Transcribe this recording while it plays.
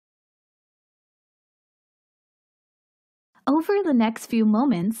Over the next few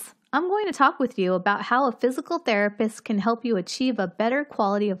moments, I'm going to talk with you about how a physical therapist can help you achieve a better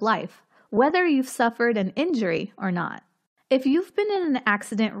quality of life, whether you've suffered an injury or not. If you've been in an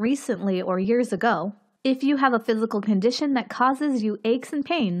accident recently or years ago, if you have a physical condition that causes you aches and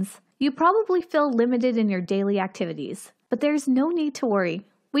pains, you probably feel limited in your daily activities. But there's no need to worry.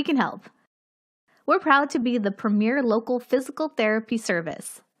 We can help. We're proud to be the premier local physical therapy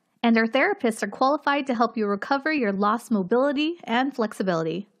service, and our therapists are qualified to help you recover your lost mobility and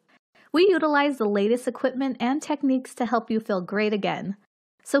flexibility. We utilize the latest equipment and techniques to help you feel great again.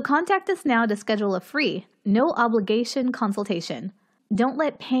 So contact us now to schedule a free, no obligation consultation. Don't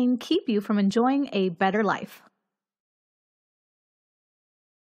let pain keep you from enjoying a better life.